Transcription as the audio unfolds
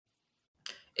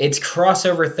It's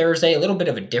crossover Thursday, a little bit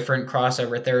of a different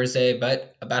crossover Thursday,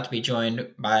 but about to be joined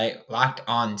by Locked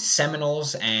On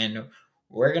Seminoles, and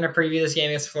we're going to preview this game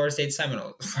against Florida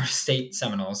State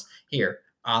Seminoles here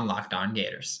on Locked On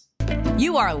Gators.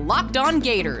 You are Locked On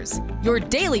Gators, your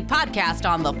daily podcast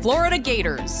on the Florida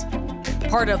Gators.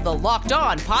 Part of the Locked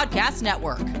On Podcast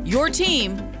Network, your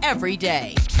team every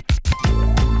day.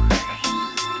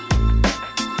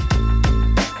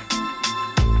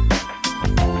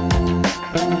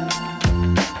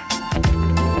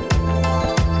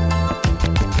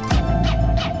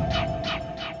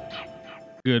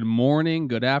 Good morning,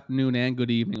 good afternoon, and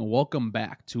good evening. Welcome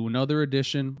back to another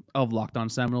edition of Locked On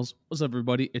Seminoles. What's up,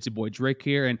 everybody? It's your boy Drake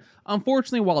here, and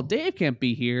unfortunately, while Dave can't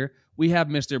be here, we have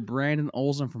Mr. Brandon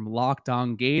Olson from Locked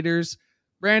On Gators.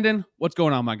 Brandon, what's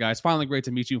going on, my guy? It's finally great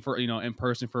to meet you in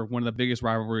person for one of the biggest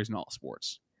rivalries in all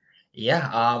sports. Yeah,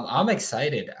 I'm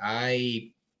excited.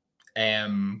 I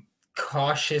am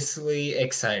cautiously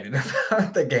excited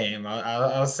about the game.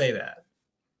 I'll say that.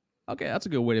 Okay, that's a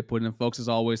good way to put it in, folks. As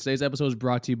always, today's episode is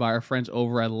brought to you by our friends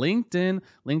over at LinkedIn.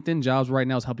 LinkedIn Jobs right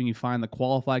now is helping you find the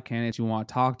qualified candidates you want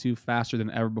to talk to faster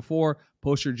than ever before.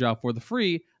 Post your job for the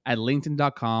free at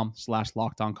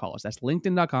linkedin.com/lockedoncollege. That's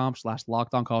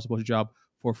linkedin.com/lockedoncollege to post your job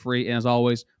for free. And as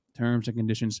always, terms and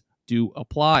conditions do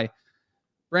apply.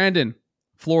 Brandon,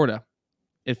 Florida.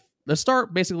 Let's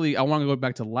start, basically, I want to go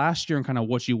back to last year and kind of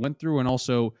what you went through, and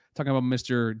also talking about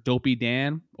Mr. Dopey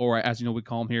Dan, or as you know, we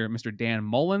call him here, Mr. Dan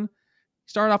Mullen. He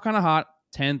started off kind of hot,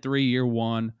 10-3 year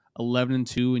one,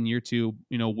 11-2 in year two,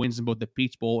 wins in both the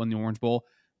Peach Bowl and the Orange Bowl.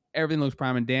 Everything looks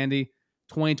prime and dandy.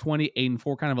 2020,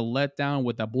 8-4, kind of a letdown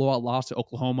with that blowout loss to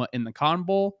Oklahoma in the Cotton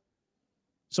Bowl.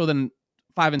 So then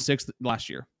 5-6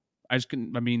 last year. There's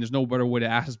no better way to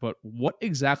ask this, but what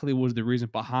exactly was the reason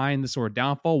behind the sort of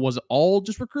downfall? Was it all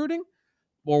just recruiting,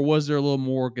 or was there a little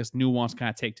more, nuanced kind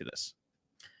of take to this?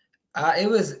 It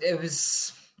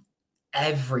was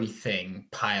everything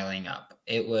piling up.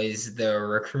 It was the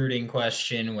recruiting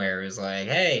question where it was like,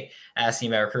 hey, asking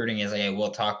about recruiting is like, hey,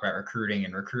 we'll talk about recruiting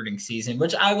and recruiting season,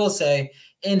 which I will say,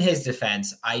 in his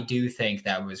defense, I do think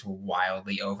that was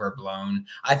wildly overblown.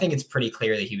 I think it's pretty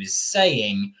clear that he was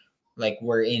saying, like,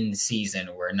 we're in season,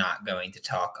 we're not going to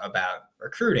talk about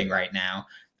recruiting right now.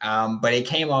 But it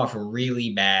came off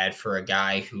really bad for a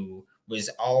guy who was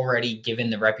already given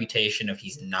the reputation of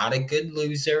he's not a good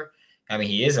loser. I mean,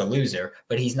 he is a loser,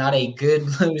 but he's not a good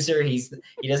loser. He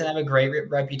doesn't have a great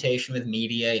reputation with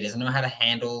media. He doesn't know how to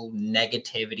handle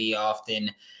negativity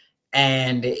often.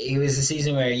 And it was a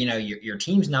season where, your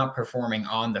team's not performing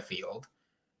on the field.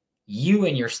 You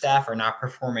and your staff are not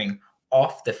performing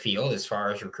off the field as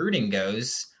far as recruiting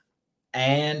goes,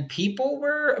 and people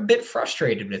were a bit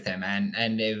frustrated with him,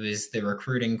 and it was the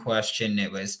recruiting question, it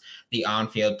was the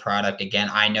on-field product. Again,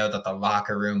 I know that the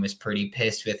locker room was pretty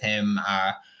pissed with him.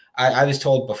 I was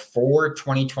told before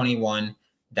 2021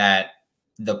 that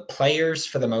the players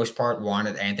for the most part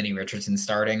wanted Anthony Richardson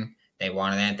starting. They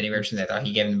wanted Anthony Richardson. They thought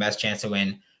he gave them the best chance to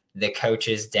win. The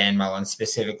coaches, Dan Mullen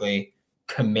specifically,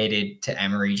 committed to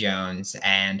Emory Jones,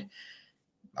 and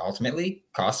ultimately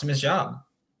cost him his job.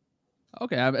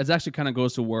 Okay, it actually kind of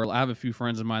goes to where I have a few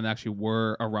friends of mine that actually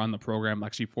were around the program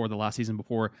actually for the last season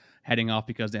before heading off,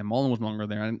 because Dan Mullen was no longer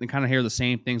there, and kind of hear the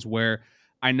same things where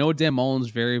I know Dan Mullen's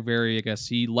very, very,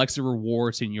 he likes to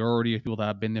reward seniority of people that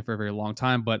have been there for a very long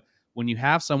time, but when you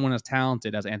have someone as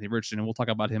talented as Anthony Richardson, and we'll talk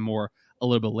about him more a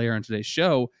little bit later in today's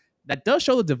show, that does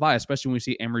show the divide, especially when we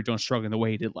see Emory Jones struggling the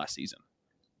way he did last season.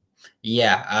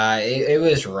 Yeah, it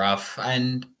was rough.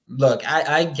 And look,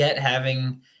 I get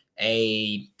having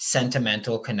a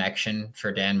sentimental connection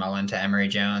for Dan Mullen to Emory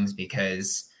Jones,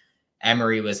 because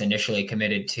Emory was initially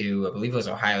committed to, I believe it was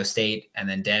Ohio State, and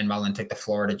then Dan Mullen took the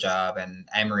Florida job, and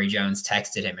Emory Jones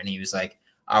texted him, and he was like,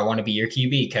 I want to be your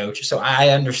QB, coach. So I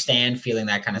understand feeling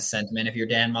that kind of sentiment if you're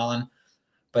Dan Mullen,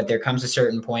 but there comes a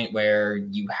certain point where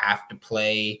you have to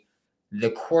play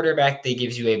the quarterback that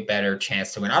gives you a better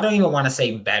chance to win. I don't even want to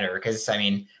say better, because,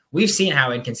 we've seen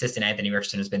how inconsistent Anthony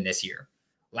Richardson has been this year.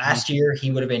 Last year,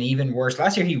 he would have been even worse.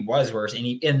 Last year, he was worse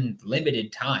in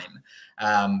limited time,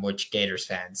 which Gators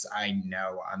fans, I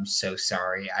know, I'm so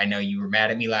sorry. I know you were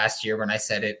mad at me last year when I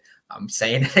said it. I'm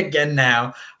saying it again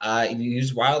now. He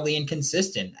was wildly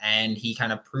inconsistent, and he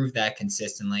kind of proved that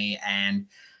consistently. And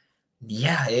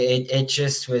yeah, it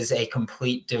just was a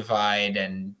complete divide,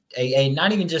 and a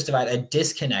not even just divide, a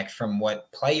disconnect from what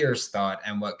players thought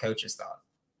and what coaches thought.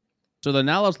 So then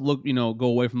now let's look, go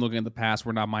away from looking at the past.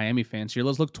 We're not Miami fans here.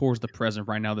 Let's look towards the present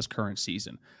right now, this current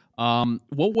season.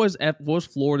 What was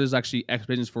Florida's actually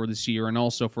expectations for this year? And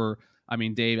also for,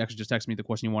 Dave actually just texted me the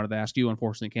question he wanted to ask you.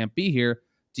 Unfortunately, can't be here.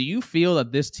 Do you feel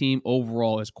that this team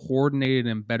overall is coordinated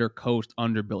and better coached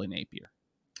under Billy Napier?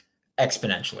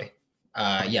 Exponentially.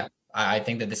 Yeah, I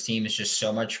think that this team is just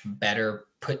so much better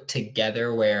put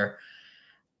together where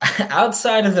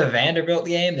outside of the Vanderbilt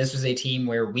game, this was a team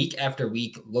where week after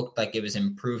week looked like it was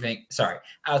improving. Sorry,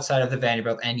 outside of the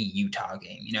Vanderbilt and Utah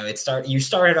game, you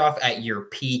started off at your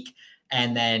peak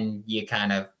and then you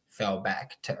kind of fell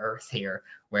back to earth here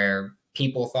where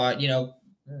people thought,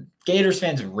 Gators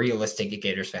fans, realistic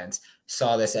Gators fans,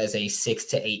 saw this as a 6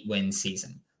 to 8 win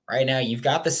season. Right now, you've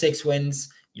got the 6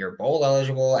 wins, you're bowl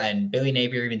eligible, and Billy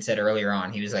Napier even said earlier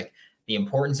on, he was like, the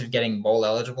importance of getting bowl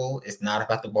eligible is not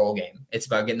about the bowl game. It's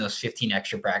about getting those 15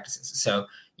 extra practices. So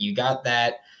you got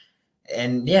that.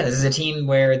 And yeah, this is a team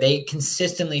where they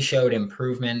consistently showed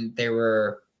improvement. There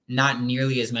were not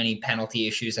nearly as many penalty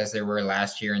issues as there were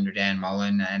last year under Dan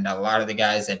Mullen. And a lot of the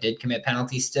guys that did commit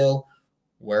penalties still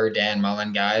were Dan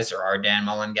Mullen guys or are Dan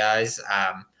Mullen guys.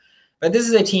 But this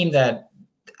is a team that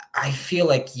I feel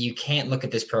like you can't look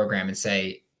at this program and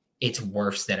say it's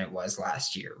worse than it was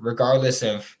last year, regardless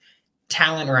of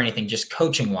talent or anything, just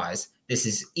coaching wise, this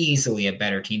is easily a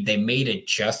better team. They made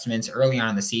adjustments early on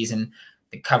in the season.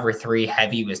 The cover 3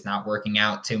 heavy was not working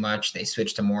out too much. They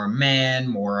switched to more man,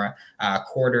 more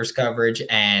quarters coverage,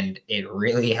 and it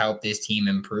really helped this team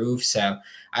improve. So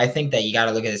I think that you got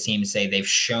to look at this team and say they've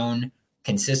shown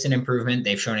consistent improvement.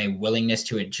 They've shown a willingness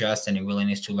to adjust and a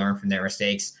willingness to learn from their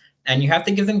mistakes. And you have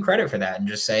to give them credit for that and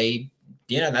just say,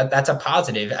 that's a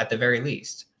positive at the very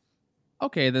least.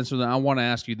 Okay, then I want to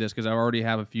ask you this because I already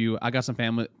have a few. I got some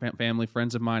family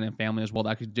friends of mine and family as well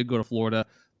that actually did go to Florida.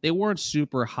 They weren't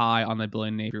super high on the Billy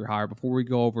Napier hire. Before we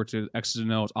go over to X's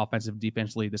and O's offensive,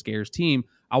 defensively, this Gators team,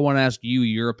 I want to ask you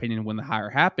your opinion when the hire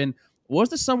happened. Was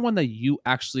this someone that you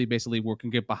actually basically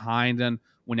can get behind on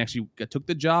when you actually took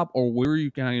the job, or were you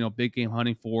kind of big game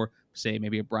hunting for, say,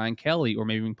 maybe a Brian Kelly or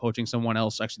maybe even poaching someone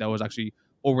else actually that was actually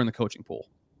over in the coaching pool?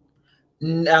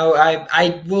 No,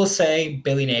 I will say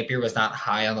Billy Napier was not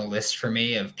high on the list for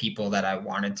me of people that I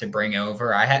wanted to bring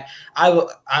over.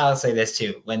 I'll say this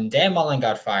too. When Dan Mullen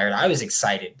got fired, I was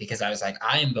excited because I was like,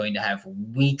 I am going to have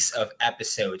weeks of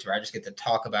episodes where I just get to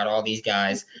talk about all these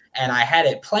guys. And I had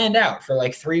it planned out for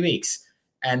like 3 weeks.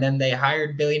 And then they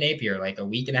hired Billy Napier like a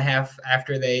week and a half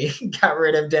after they got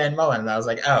rid of Dan Mullen. And I was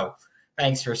like, oh,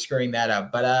 thanks for screwing that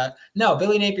up. But no,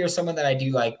 Billy Napier is someone that I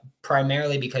do like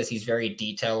primarily because he's very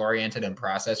detail-oriented and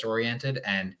process-oriented.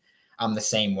 And I'm the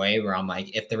same way where I'm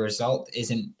like, if the result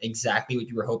isn't exactly what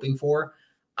you were hoping for,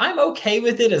 I'm okay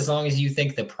with it as long as you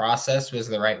think the process was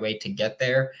the right way to get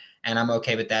there. And I'm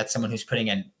okay with that. Someone who's putting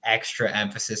an extra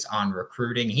emphasis on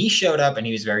recruiting. He showed up and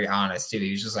he was very honest too.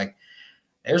 He was just like,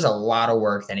 there's a lot of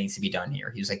work that needs to be done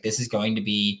here. He was like, this is going to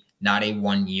be not a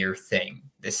 1-year thing.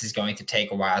 This is going to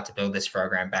take a while to build this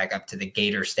program back up to the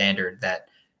Gator standard that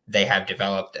they have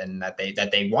developed and that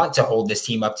they want to hold this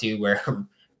team up to, where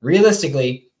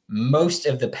realistically, most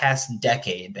of the past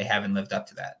decade, they haven't lived up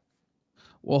to that.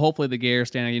 Well, hopefully the Gator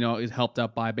standard, is helped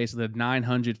up by basically the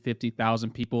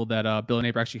 950,000 people that Billy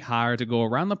Napier actually hired to go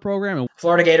around the program.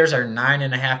 Florida Gators are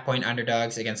 9.5-point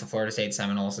underdogs against the Florida State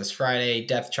Seminoles this Friday.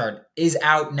 Depth chart is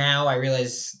out now. I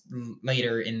realize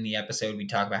later in the episode we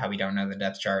talk about how we don't know the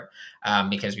depth chart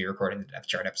because we recorded the depth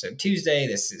chart episode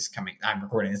Tuesday. I'm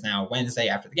recording this now Wednesday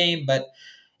after the game, but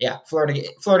yeah, Florida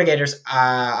Gators.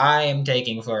 I am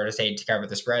taking Florida State to cover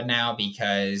the spread now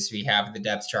because we have the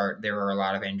depth chart. There are a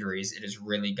lot of injuries. It is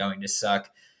really going to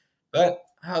suck, but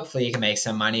hopefully you can make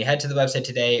some money. Head to the website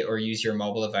today or use your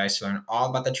mobile device to learn all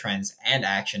about the trends and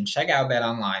action. Check out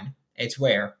BetOnline. It's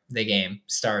where the game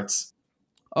starts.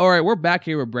 All right, we're back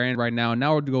here with Brandon right now.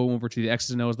 Now we're going over to the X's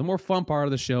and O's, the more fun part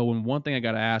of the show. And one thing I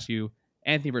got to ask you,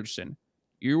 Anthony Richardson,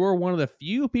 you were one of the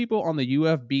few people on the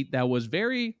UF beat that was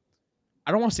very,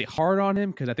 I don't want to say hard on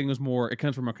him because I think it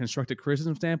comes from a constructive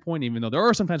criticism standpoint, even though there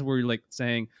are sometimes where you're like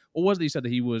saying, what was it you said that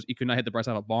he could not hit the brass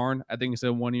out of a barn? I think you said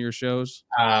in one of your shows.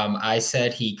 I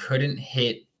said he couldn't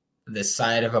hit the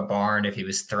side of a barn if he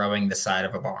was throwing the side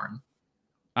of a barn.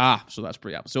 So that's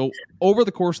pretty obvious. So over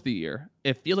the course of the year,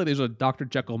 it feels like there's a Dr.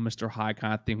 Jekyll, Mr. Hyde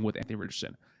kind of thing with Anthony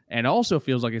Richardson. And it also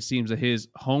feels like it seems that his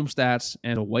home stats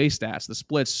and away stats, the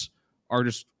splits, are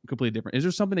just completely different. Is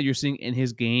there something that you're seeing in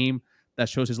his game that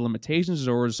shows his limitations,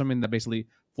 or is it something that basically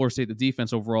Florida State, the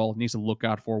defense overall, needs to look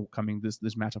out for coming this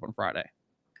matchup on Friday?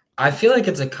 I feel like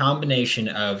it's a combination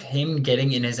of him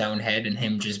getting in his own head and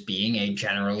him just being a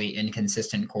generally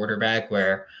inconsistent quarterback,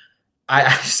 where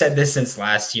I've said this since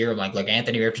last year. I'm like, look,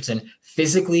 Anthony Richardson,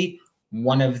 physically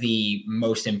one of the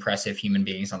most impressive human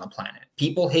beings on the planet.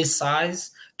 People his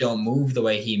size don't move the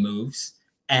way he moves.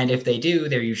 And if they do,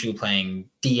 they're usually playing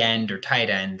D-end or tight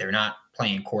end. They're not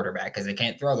playing quarterback because they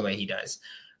can't throw the way he does.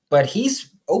 but he's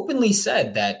openly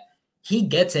said that he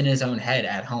gets in his own head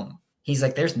at home. He's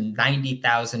like, there's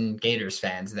 90,000 Gators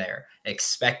fans there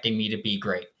expecting me to be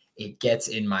great. It gets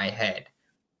in my head,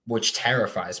 which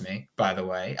terrifies me, by the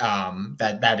way.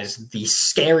 That is the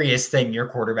scariest thing your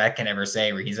quarterback can ever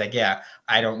say, where he's like, yeah,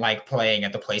 I don't like playing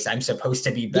at the place I'm supposed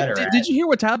to be better at. Did you hear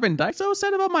what Tyler Van Dyke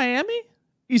said about Miami?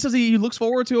 He says he looks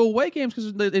forward to away games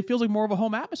because it feels like more of a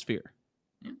home atmosphere.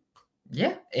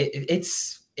 Yeah,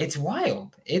 it's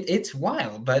wild. It's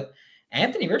wild. But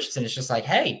Anthony Richardson is just like,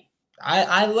 hey,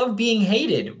 I love being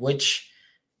hated, which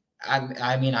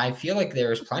I mean, I feel like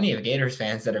there's plenty of Gators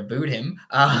fans that have booed him,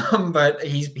 but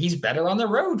he's better on the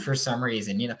road for some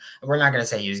reason. You know, we're not going to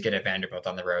say he was good at Vanderbilt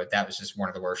on the road. That was just one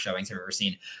of the worst showings I've ever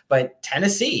seen. But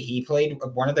Tennessee, he played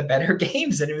one of the better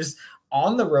games, and it was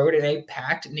on the road in a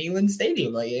packed Neyland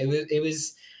Stadium. Like it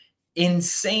was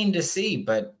insane to see,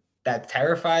 but that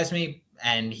terrifies me.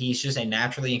 And he's just a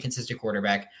naturally inconsistent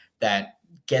quarterback that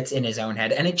gets in his own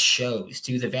head, and it shows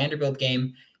too. The Vanderbilt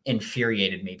game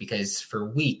infuriated me because for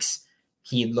weeks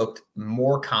he looked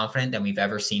more confident than we've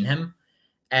ever seen him.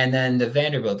 And then the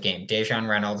Vanderbilt game, Dejon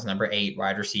Reynolds, number 8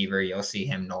 wide receiver, you'll see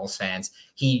him, Knowles fans,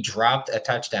 he dropped a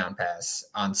touchdown pass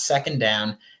on second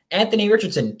down. Anthony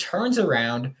Richardson turns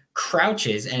around,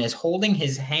 crouches, and is holding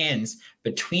his hands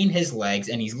between his legs,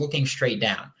 and he's looking straight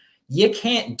down. You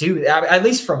can't do that, at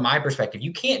least from my perspective.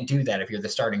 You can't do that if you're the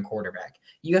starting quarterback.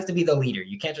 You have to be the leader.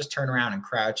 You can't just turn around and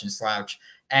crouch and slouch.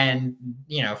 And,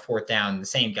 you know, fourth down, the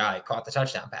same guy caught the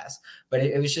touchdown pass. But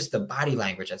it was just the body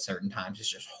language at certain times is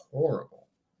just horrible.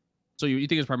 So you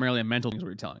think it's primarily a mental thing is what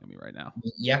you're telling me right now?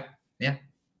 Yeah.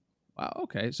 Wow,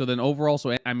 okay. So then overall,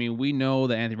 I mean, we know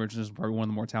that Anthony Richardson is probably one of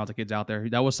the more talented kids out there.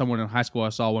 That was someone in high school I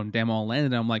saw when Dan Mullen landed,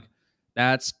 and I'm like,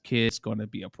 that's kid's going to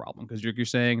be a problem because you're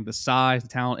saying the size, the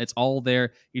talent, it's all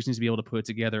there. He just needs to be able to put it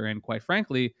together. And quite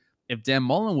frankly, if Dan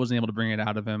Mullen wasn't able to bring it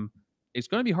out of him, it's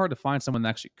going to be hard to find someone that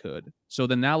actually could. So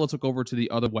then now let's look over to the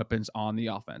other weapons on the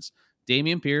offense.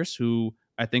 Dameon Pierce, who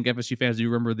I think FSU fans do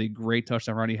remember the great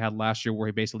touchdown run he had last year where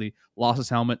he basically lost his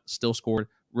helmet, still scored.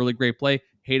 Really great play.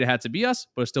 Hate it had to be us,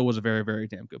 but it still was a very, very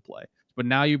damn good play. But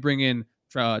now you bring in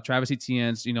Travis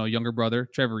Etienne's, younger brother,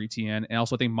 Trevor Etienne, and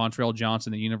also I think Montreal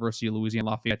Johnson, the University of Louisiana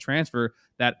Lafayette transfer,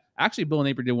 that actually Bill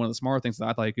Napier did one of the smarter things that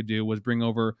I thought he could do was bring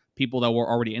over people that were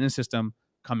already in the system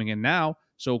coming in now.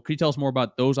 So could you tell us more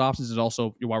about those options and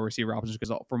also your wide receiver options?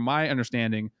 Because from my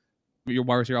understanding, your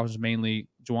wide receiver options mainly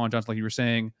Juwan Johnson, like you were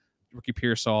saying, Ricky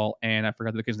Pearsall, and I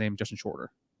forgot the kid's name, Justin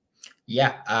Shorter.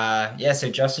 Yeah.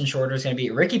 So Justin Shorter is going to be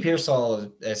Ricky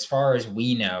Pearsall, as far as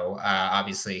we know,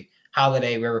 obviously.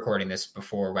 Holiday, we're recording this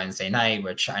before Wednesday night,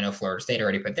 which I know Florida State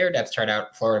already put their depth chart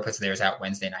out. Florida puts theirs out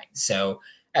Wednesday night. So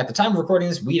at the time of recording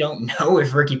this, we don't know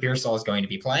if Ricky Pearsall is going to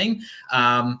be playing.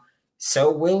 So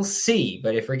we'll see.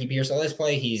 But if Ricky Pearsall is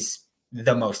playing, he's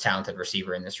the most talented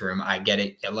receiver in this room. I get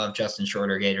it. You love Justin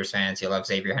Shorter, Gators fans. You love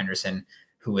Xavier Henderson,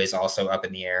 who is also up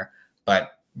in the air.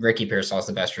 But Ricky Pearsall is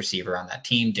the best receiver on that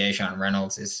team. Dejon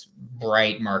Reynolds is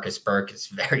bright. Marcus Burke is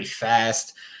very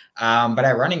fast. But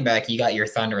at running back, you got your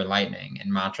Thunder and Lightning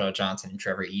and Montreal Johnson and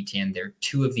Trevor Etienne. They're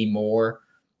two of the more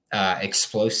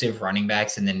explosive running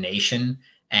backs in the nation.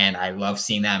 And I love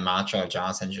seeing that. Montreal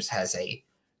Johnson just has a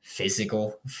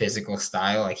physical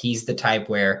style. Like he's the type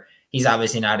where he's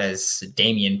obviously not as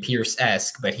Dameon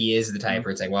Pierce-esque, but he is the type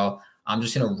where it's like, well, I'm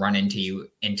just going to run into you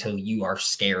until you are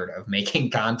scared of making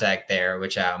contact there,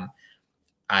 which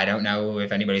I don't know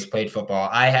if anybody's played football.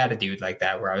 I had a dude like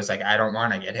that where I was like, I don't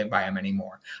want to get hit by him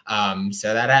anymore.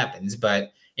 So that happens.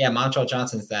 But yeah, Montreal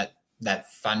Johnson's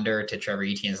that thunder to Trevor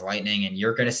Etienne's lightning, and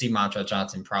you're going to see Montreal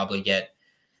Johnson probably get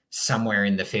somewhere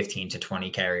in the 15 to 20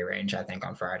 carry range, I think,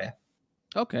 on Friday.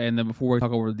 Okay, and then before we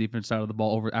talk over the defense side of the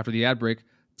ball over after the ad break,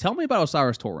 tell me about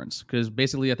O'Cyrus Torrence, because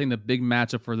basically I think the big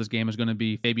matchup for this game is going to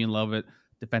be Fabian Lovett,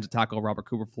 defensive tackle Robert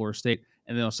Cooper, Florida State,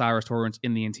 and then O'Cyrus Torrence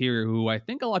in the interior, who I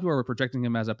think a lot of people are projecting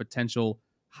him as a potential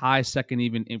high second,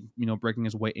 even breaking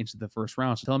his way into the first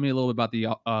round. So tell me a little bit about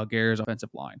the Gators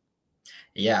offensive line.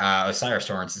 Yeah, O'Cyrus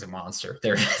Torrence is a monster.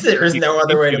 There is no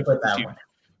other way to put that one.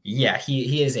 Yeah,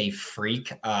 he is a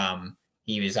freak.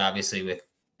 He was obviously with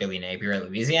Billy Napier at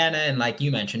Louisiana, and like you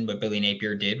mentioned, what Billy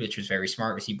Napier did, which was very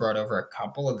smart, was he brought over a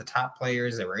couple of the top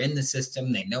players that were in the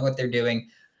system. They know what they're doing.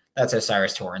 That's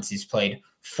O'Cyrus Torrence. He's played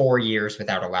 4 years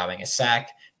without allowing a sack.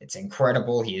 It's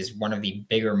incredible. He is one of the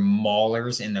bigger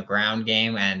maulers in the ground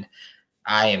game, and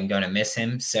I am going to miss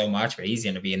him so much, but he's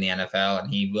going to be in the NFL, and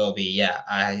he will be,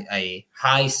 a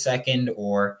high second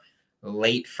or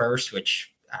late first,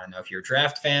 which I don't know if you're a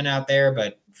draft fan out there,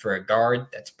 but for a guard,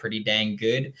 that's pretty dang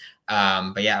good.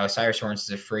 But yeah, O'Cyrus Torrence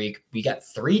is a freak. We got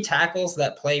 3 tackles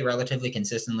that play relatively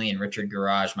consistently in Richard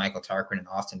Garage, Michael Tarquin, and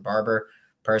Austin Barber.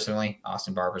 personally.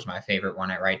 Austin Barber's my favorite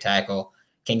one at right tackle.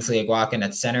 Kingsley Eguakun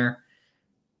at center.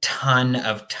 Ton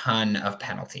of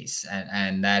penalties,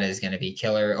 and that is going to be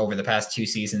killer. Over the past 2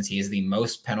 seasons, he is the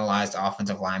most penalized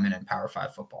offensive lineman in Power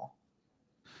 5 football.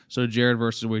 So Jared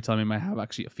Verse, where you tell me might have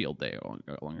actually a field day along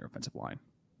your offensive line.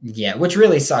 Yeah, which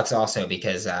really sucks also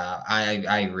because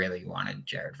I really wanted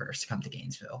Jared Verse to come to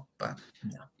Gainesville, but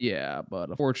no. Yeah, but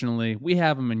unfortunately we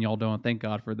have him and y'all don't. Thank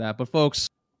God for that. But folks,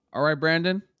 all right,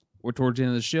 Brandon, we're towards the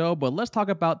end of the show, but let's talk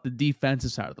about the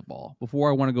defensive side of the ball. Before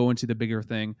I want to go into the bigger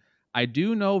thing, I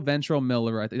do know Ventrell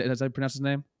Miller. Did I pronounce his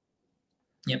name?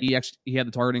 Yep. He had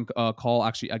the targeting call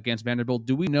actually against Vanderbilt.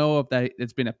 Do we know if that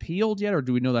it's been appealed yet, or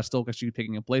do we know that's still actually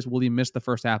taking place? Will he miss the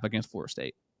first half against Florida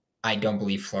State? I don't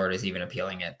believe Florida's even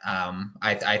appealing it.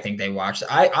 I think they watched.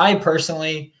 I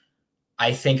personally,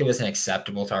 I think it was an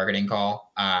acceptable targeting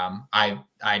call. I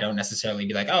don't necessarily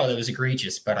be like, oh, that was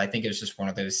egregious, but I think it was just one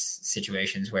of those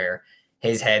situations where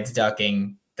his head's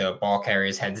ducking, the ball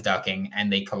carrier's head's ducking,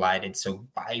 and they collided. So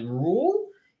by rule,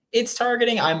 it's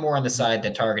targeting. I'm more on the side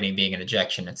that targeting being an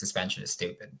ejection and suspension is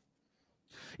stupid.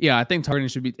 Yeah, I think targeting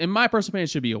should be, in my personal opinion, it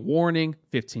should be a warning,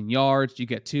 15 yards. You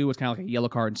get 2. It's kind of like a yellow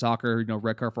card in soccer,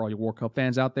 red card for all your World Cup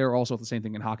fans out there. Also, the same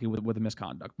thing in hockey with a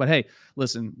misconduct. But hey,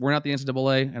 listen, we're not the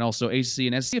NCAA, and also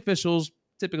ACC and SEC officials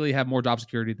typically have more job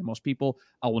security than most people.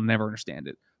 I will never understand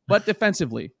it. But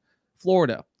defensively,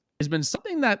 Florida has been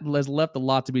something that has left a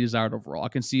lot to be desired overall. I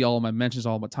can see all of my mentions,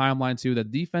 all of my timeline too,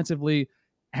 that defensively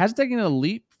has taken a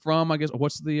leap from, I guess,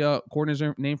 what's the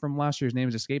coordinator's name from last year? His name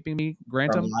is escaping me.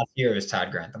 Grantham? From last year, it was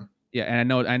Todd Grantham. Yeah,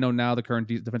 and I know now the current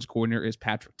defensive coordinator is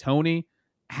Patrick Toney.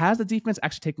 Has the defense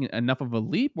actually taken enough of a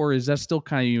leap, or is that still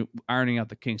kind of you ironing out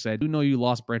the kinks? I do know you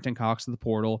lost Brenton Cox to the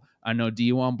portal. I know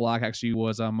Dion Black actually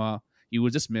was he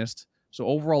was dismissed. So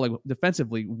overall, like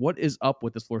defensively, what is up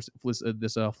with this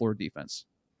Florida defense?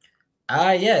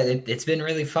 Yeah, it's been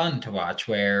really fun to watch.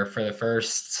 Where for the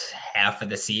first half of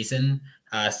the season,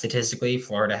 statistically,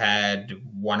 Florida had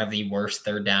one of the worst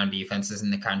third down defenses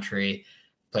in the country.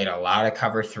 Played a lot of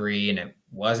cover 3, and it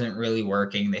wasn't really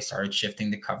working. They started shifting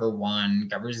to cover 1,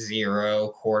 cover 0,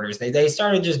 quarters. They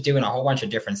started just doing a whole bunch of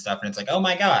different stuff, and it's like, oh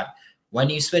my God, when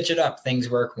you switch it up, things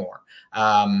work more.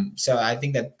 So I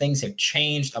think that things have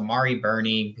changed. Amari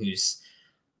Burney, who's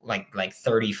like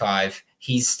 35,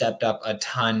 he's stepped up a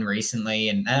ton recently.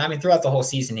 And I mean, throughout the whole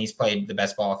season, he's played the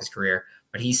best ball of his career,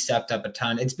 but he's stepped up a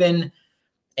ton. It's been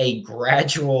a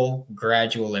gradual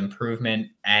improvement,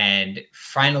 and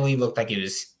finally looked like it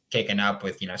was kicking up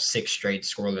with 6 straight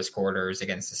scoreless quarters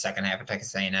against the second half of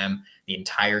Texas A&M, the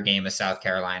entire game of South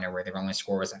Carolina, where their only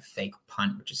score was a fake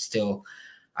punt, which is still,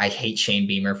 I hate Shane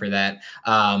Beamer for that.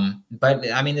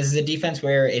 But I mean, this is a defense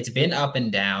where it's been up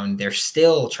and down. They're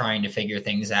still trying to figure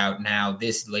things out now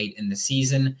this late in the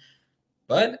season,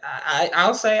 but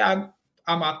I'll say I'm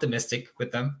optimistic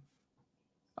with them.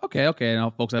 Okay.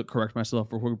 And folks, I'll correct myself.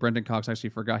 For who Brenton Cox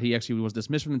actually forgot. He actually was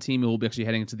dismissed from the team. He will be actually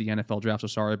heading into the NFL draft. So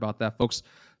sorry about that, folks.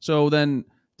 So then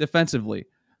defensively,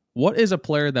 what is a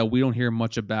player that we don't hear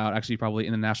much about, actually probably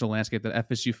in the national landscape, that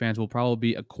FSU fans will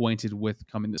probably be acquainted with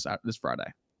coming this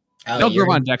Friday?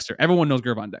 Gervon Dexter. Everyone knows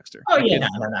Gervon Dexter. Oh, yeah,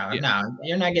 no.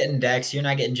 You're not getting Dex. You're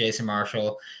not getting Jason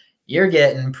Marshall. You're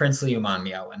getting Princely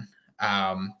Umanmielen.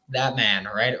 That man,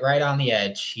 right on the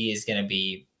edge. He is going to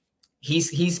be.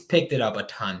 He's picked it up a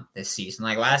ton this season.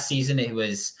 Like last season,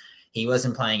 he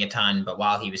wasn't playing a ton, but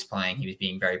while he was playing, he was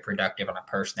being very productive on a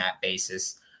per snap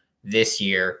basis. This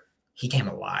year, he came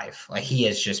alive. Like he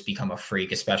has just become a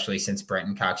freak, especially since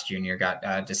Brenton Cox Jr.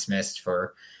 got dismissed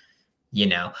for,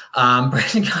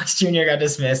 Brenton Cox Jr. got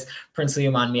dismissed. Princely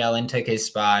Umanmielen took his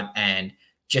spot and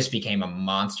just became a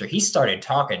monster. He started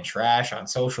talking trash on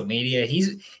social media.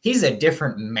 He's a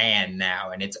different man now,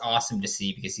 and it's awesome to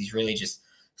see because he's really just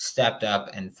stepped up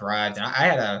and thrived. And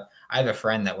I have a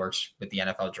friend that works with the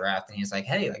NFL draft, and he's like,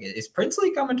 hey, like, is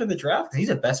Princely coming to the draft? Because he's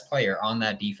the best player on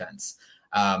that defense.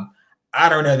 I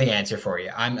don't know the answer for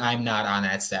you. I'm not on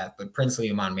that staff, but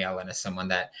Princely Umanmielen is someone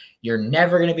that you're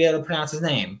never going to be able to pronounce his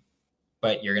name,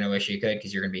 but you're going to wish you could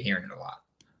because you're going to be hearing it a lot.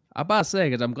 I'm about to say,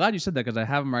 because I'm glad you said that, because I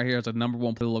have him right here as a number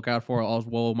 1 player to look out for. As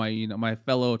well, my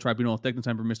fellow Tribunal Thickness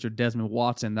member, Mr. Desmond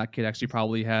Watson. That kid actually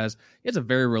probably has a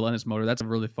very relentless motor. That's a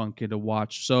really fun kid to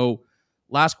watch. So,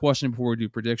 last question before we do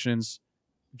predictions.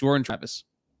 Jordan Travis,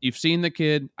 you've seen the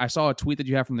kid. I saw a tweet that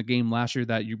you have from the game last year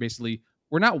that you basically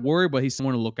we're not worried, but he's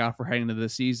someone to look out for heading into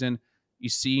this season.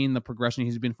 You've seen the progression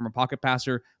he's been from a pocket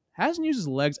passer. Hasn't used his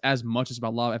legs as much as a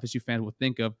lot of FSU fans would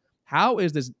think of. How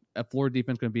is this Florida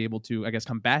defense going to be able to, I guess,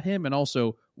 combat him? And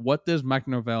also, what does Mike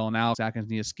Norvell and Alex Atkins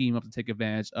need to scheme up to take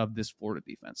advantage of this Florida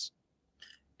defense?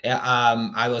 Yeah,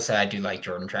 I will say I do like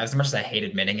Jordan Travis. As much as I hate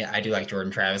admitting it, I do like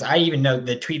Jordan Travis. I even know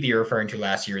the tweet that you're referring to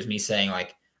last year is me saying,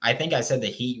 like, I think I said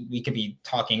that we could be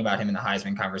talking about him in the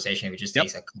Heisman conversation if he just Yep.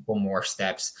 takes a couple more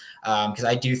steps. Because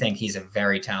I do think he's a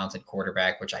very talented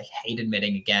quarterback, which I hate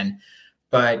admitting again.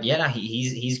 But yeah, no,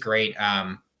 he's great.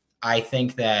 I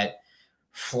think that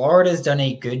Florida's done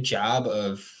a good job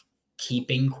of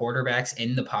keeping quarterbacks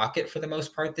in the pocket for the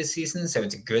most part this season. So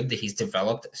it's good that he's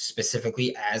developed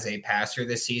specifically as a passer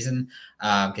this season.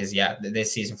 Because,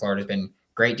 this season, Florida's been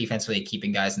great defensively at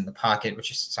keeping guys in the pocket, which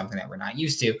is something that we're not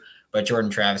used to. But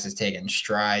Jordan Travis has taken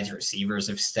strides. Receivers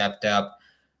have stepped up.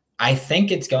 I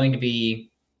think it's going to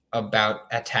be about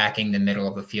attacking the middle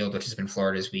of the field, which has been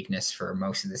Florida's weakness for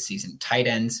most of the season. Tight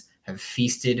ends have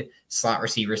feasted. Slot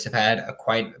receivers have had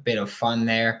quite a bit of fun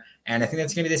there. And I think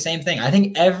that's going to be the same thing. I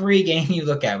think every game you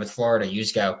look at with Florida, you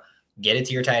just go, get it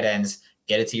to your tight ends,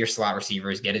 get it to your slot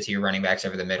receivers, get it to your running backs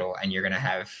over the middle, and you're going to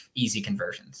have easy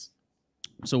conversions.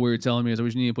 So what you're telling me is that we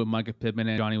just need to put Micah Pittman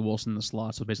and Johnny Wilson in the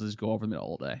slot, so basically just go over the middle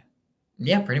all day.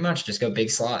 Yeah, pretty much. Just go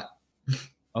big slot.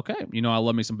 Okay. I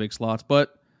love me some big slots.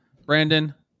 But,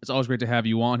 Brandon, it's always great to have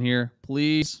you on here.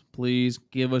 Please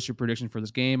give us your prediction for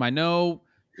this game. I know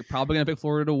you're probably going to pick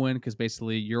Florida to win because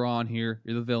basically you're on here.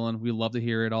 You're the villain. We love to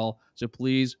hear it all. So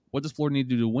please, what does Florida need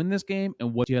to do to win this game,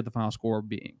 and what do you have the final score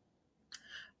being?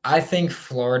 I think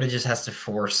Florida just has to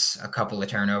force a couple of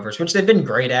turnovers, which they've been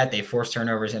great at. They forced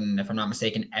turnovers in, if I'm not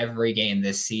mistaken, every game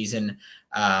this season.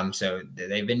 So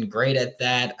they've been great at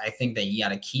that. I think that you got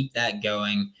to keep that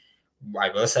going. I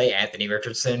will say Anthony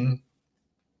Richardson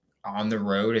on the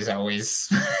road is always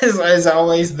is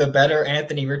always the better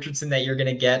Anthony Richardson that you're going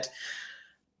to get.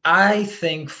 I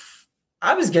think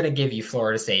I was going to give you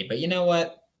Florida State, but you know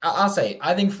what? I'll say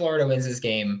I think Florida wins this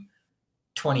game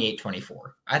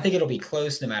 28-24. I think it'll be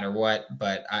close no matter what,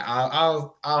 but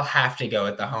I'll have to go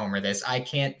with the homer this. I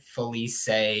can't fully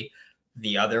say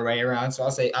the other way around, so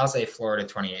I'll say Florida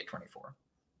 28-24.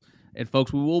 And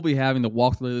folks, we will be having the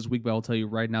walkthrough this week, but I'll tell you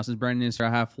right now, since Brandon is here, I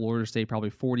have Florida State probably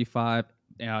 45.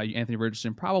 Anthony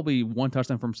Richardson probably one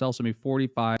touchdown for himself, so maybe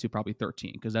 45 to probably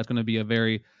 13, because that's going to be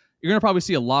you're going to probably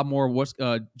see a lot more of what's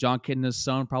John Kitna's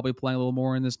son probably playing a little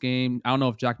more in this game. I don't know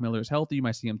if Jack Miller is healthy. You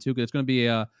might see him too, because it's going to be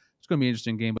an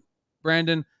interesting game. But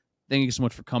Brandon, thank you so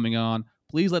much for coming on.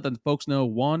 Please let the folks know,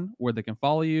 1, where they can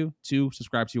follow you, 2,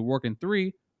 subscribe to your work, and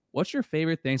 3, what's your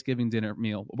favorite Thanksgiving dinner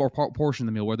meal or portion of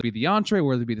the meal, whether it be the entree,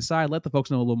 whether it be the side? Let the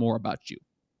folks know a little more about you.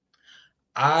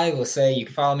 I will say you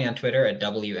can follow me on Twitter at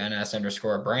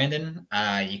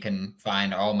WNS_Brandon. You can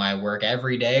find all my work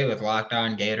every day with Locked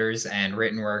On Gators, and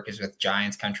written work is with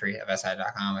Giants Country of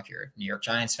SI.com if you're a New York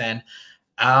Giants fan.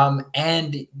 And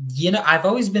I've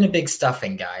always been a big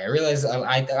stuffing guy. I realize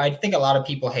I think a lot of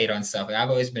people hate on stuffing. I've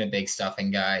always been a big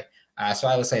stuffing guy. So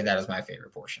I will say that is my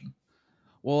favorite portion.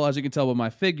 Well, as you can tell by my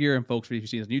figure, and folks, if you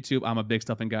see this on YouTube, I'm a big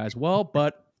stuffing guy as well.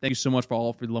 But thank you so much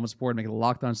for the love and support, making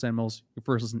Locked On Seminoles your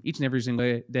first listen each and every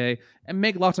single day, and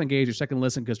make Locked On Gators your second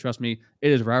listen, because trust me,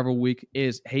 it is rival week, it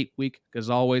is hate week, because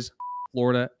always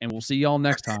Florida, and we'll see y'all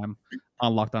next time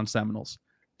on Locked On Seminoles.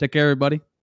 Take care, everybody.